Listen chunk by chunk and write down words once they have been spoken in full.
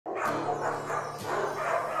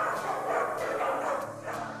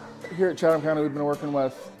here at Chatham County, we've been working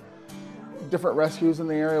with different rescues in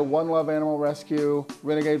the area, One Love Animal Rescue,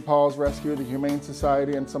 Renegade Paws Rescue, the Humane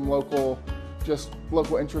Society, and some local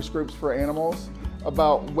interest groups for animals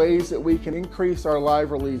about ways that we can increase our live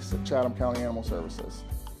release at Chatham County Animal Services.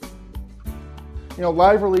 You know,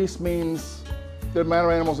 live release means the amount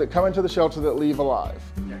of animals that come into the shelter that leave alive.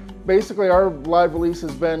 Basically, our live release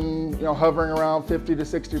has been, hovering around 50 to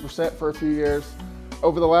 60% for a few years.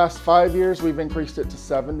 Over the last 5 years, we've increased it to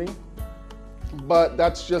 70. But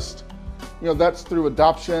that's just, that's through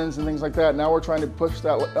adoptions and things like that. Now we're trying to push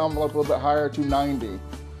that envelope a little bit higher to 90.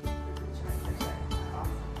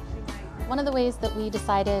 One of the ways that we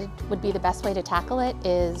decided would be the best way to tackle it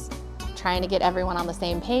is trying to get everyone on the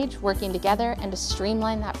same page, working together, and to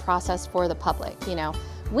streamline that process for the public.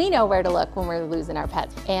 We know where to look when we're losing our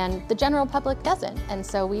pets, and the general public doesn't. And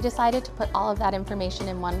so we decided to put all of that information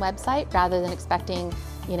in one website rather than expecting,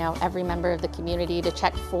 every member of the community to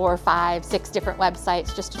check 4, 5, 6 different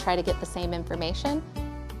websites just to try to get the same information.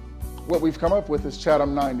 What we've come up with is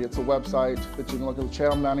Chatham 90. It's a website that you can look at,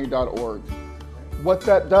 chatham90.org. What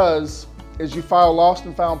that does is you file lost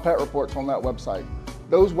and found pet reports on that website.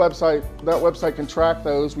 That website can track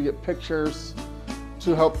those. We get pictures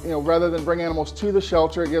to help, rather than bring animals to the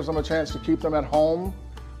shelter, it gives them a chance to keep them at home,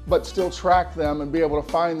 but still track them and be able to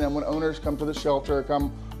find them when owners come to the shelter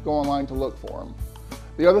or go online to look for them.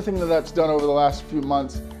 The other thing that's done over the last few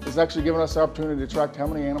months is actually given us the opportunity to track how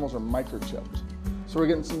many animals are microchipped. So we're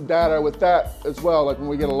getting some data with that as well. Like when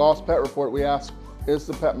we get a lost pet report, we ask, is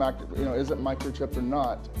the pet is it microchipped or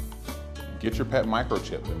not? Get your pet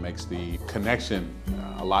microchipped. It makes the connection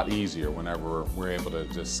a lot easier whenever we're able to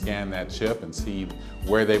just scan that chip and see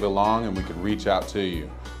where they belong, and we can reach out to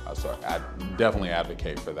you. So I definitely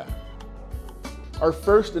advocate for that. Our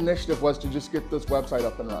first initiative was to just get this website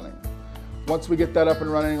up and running. Once we get that up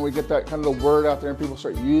and running and we get that kind of the word out there and people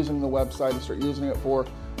start using the website and start using it for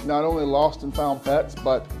not only lost and found pets,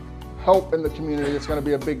 but help in the community, it's going to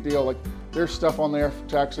be a big deal. Like there's stuff on there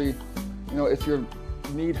to actually, if you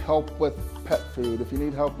need help with pet food, if you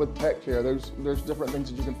need help with pet care, there's different things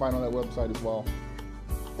that you can find on that website as well.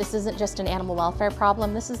 This isn't just an animal welfare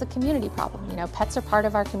problem, this is a community problem. Pets are part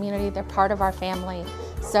of our community, they're part of our family.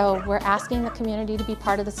 So we're asking the community to be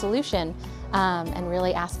part of the solution and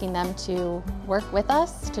really asking them to work with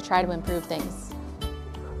us to try to improve things.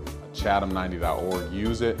 Chatham90.org,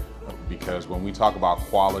 use it, because when we talk about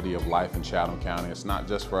quality of life in Chatham County, it's not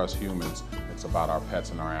just for us humans, it's about our pets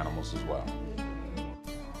and our animals as well.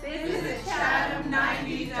 Visit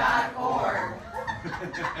Chatham90.org.